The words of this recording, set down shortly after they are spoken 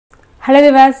Hello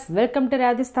viewers, welcome to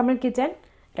Radhi's Tamil Kitchen.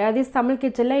 Radhi's Tamil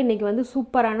Kitchen la இன்னைக்கு வந்து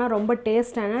சூப்பரான ரொம்ப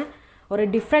டேஸ்டான ஒரு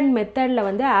டிஃபரண்ட் மெத்தட்ல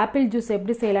வந்து ஆப்பிள் ஜூஸ்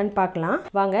எப்படி செய்யலாம்னு பார்க்கலாம்.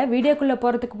 வாங்க வீடியோக்குள்ள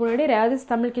போறதுக்கு முன்னாடி Radhi's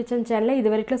Tamil Kitchen சேனலை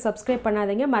இதுவரைக்கும் சப்ஸ்கிரைப்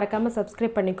பண்ணாதீங்க, மறக்காம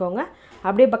சப்ஸ்கிரைப் பண்ணிக்கோங்க.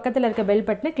 அப்படியே பக்கத்துல இருக்க பெல்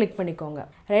பட்டனை கிளிக் பண்ணிக்கோங்க.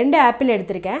 ரெண்டு ஆப்பிள்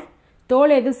எடுத்துர்க்கேன்.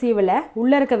 தோல் எதுவும் சீவல,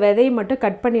 உள்ள இருக்க விதையை மட்டும்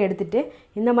கட் பண்ணி எடுத்துட்டு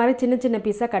இந்த மாதிரி சின்ன சின்ன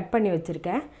பீஸா கட் பண்ணி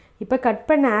வச்சிருக்கேன். இப்போ கட்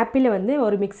பண்ண ஆப்பிளை வந்து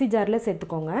ஒரு மிக்ஸி ஜார்ல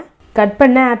சேர்த்துக்கோங்க. கட்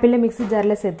பண்ண ஆப்பிளை மிக்ஸி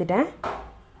ஜார்ல சேர்த்துட்டேன்.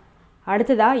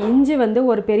 அடுத்ததா இஞ்சி வந்து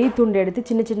ஒரு பெரிய துண்டு எடுத்து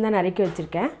சின்ன சின்னதா நறுக்கி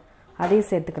வச்சிருக்கேன். அதையும்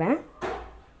சேர்த்துக்கிறேன்.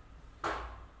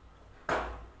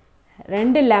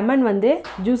 ரெண்டு லெமன் வந்து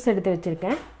ஜூஸ் எடுத்து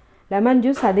வச்சிருக்கேன். லெமன்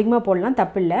ஜூஸ் அதிகமா போடலாம்,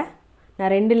 தப்பில்லை.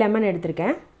 நான் 2 லெமன்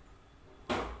எடுத்துர்க்கேன்.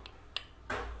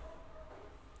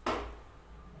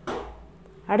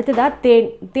 அடுத்ததா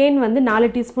தேன் வந்து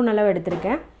 4 டீஸ்பூன் அளவு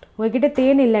எடுத்துர்க்கேன். உங்ககிட்ட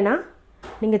தேன் இல்லனா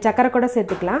நீங்க சக்கரை கூட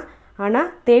சேர்த்துக்கலாம். ஆனா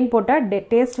தேன் போட்டா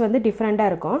டேஸ்ட் வந்து டிஃபரண்டா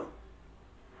இருக்கும்.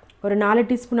 ஒரு 4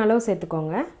 டீஸ்பூன் அளவு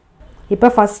சேர்த்துக்கோங்க. இப்போ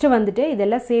ஃபர்ஸ்ட் வந்துட்டு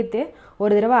இதெல்லாம் சேர்த்து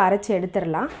ஒரு தடவை அரைச்சு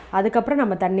எடுத்துறலாம். அதுக்கு அப்புறம்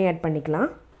நம்ம தண்ணி ஆட் பண்ணிக்கலாம்.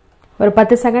 ஒரு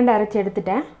 10 செகண்ட் அரைச்சு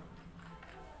எடுத்துட்டேன்.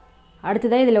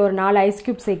 அடுத்ததா இதல ஒரு 4 ஐஸ்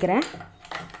கியூப் சேர்க்கிறேன்.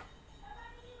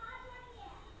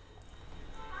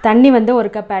 தண்ணி வந்து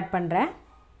 1 கப் ஆட் பண்றேன்.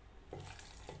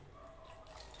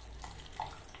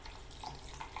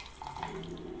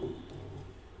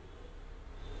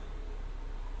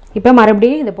 இப்போ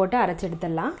மறுபடியும் இத போட்டு அரைச்சு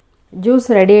எடுத்துடலாம். ஜூஸ்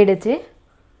ரெடி ஆயிடுச்சு.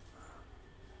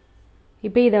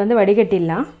 இப்போ இத வந்து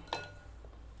வடிகட்டிடலாம்.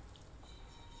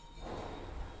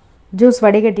 ஜூஸ்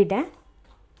வடிகட்டிட்டேன்.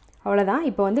 அவ்வளவுதான்.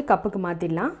 இப்போ வந்து கப்புக்கு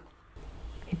மாத்திடலாம்.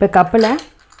 இப்போ கப்ல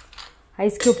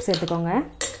ஐஸ் கியூப் சேர்த்துக்கோங்க.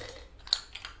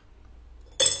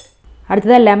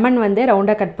 அடுத்ததா லெமன் வந்து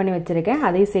ரவுண்டா கட் பண்ணி வச்சிருக்கேன்.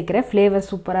 அதையும் சேர்க்கிறேன். ஃப்ளேவர்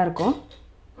சூப்பரா இருக்கும்.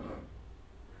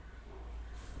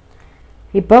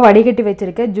 இப்போ வடிகட்டி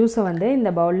வச்சிருக்க ஜூஸை வந்து இந்த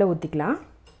பவுல்ல ஊத்திக்கலாம்.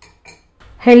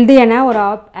 ஹெல்தியான ஒரு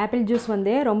ஆப்பிள் ஜூஸ்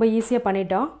வந்து ரொம்ப ஈஸியா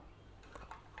பண்ணிட்டோம்.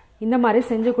 இந்த மாதிரி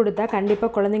செஞ்சு கொடுத்தா கண்டிப்பா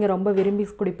குழந்தைங்க ரொம்ப விரும்பி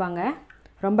குடிப்பாங்க.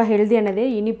 ரொம்ப ஹெல்தியானது.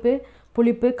 இனிப்பு,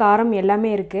 புளிப்பு, காரம்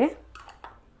எல்லாமே இருக்கு.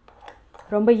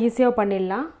 ரொம்ப ஈஸியா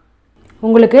பண்ணிடலாம்.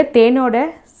 உங்களுக்கு தேனோட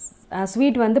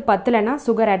ஸ்வீட் வந்து பத்தலனா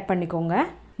சுகர் ஆட் பண்ணிக்கோங்க.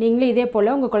 நீங்களே இதே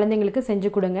போல உங்க குழந்தைகளுக்கு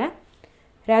செஞ்சு கொடுங்க.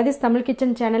 Radhi's Tamil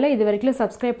Kitchen சேனலை இதுவரைக்கும்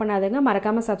சப்ஸ்கிரைப் பண்ணாதீங்க,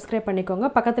 மறக்காம சப்ஸ்கிரைப் பண்ணிக்கோங்க.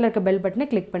 பக்கத்துல இருக்க பெல் பட்டனை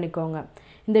கிளிக் பண்ணிக்கோங்க.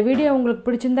 இந்த வீடியோ உங்களுக்கு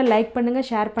பிடிச்சிருந்தா லைக் பண்ணுங்க,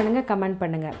 ஷேர் பண்ணுங்க, கமெண்ட்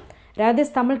பண்ணுங்க.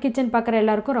 Radhi's Tamil Kitchen பார்க்குற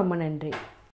எல்லாருக்கும் ரொம்ப நன்றி.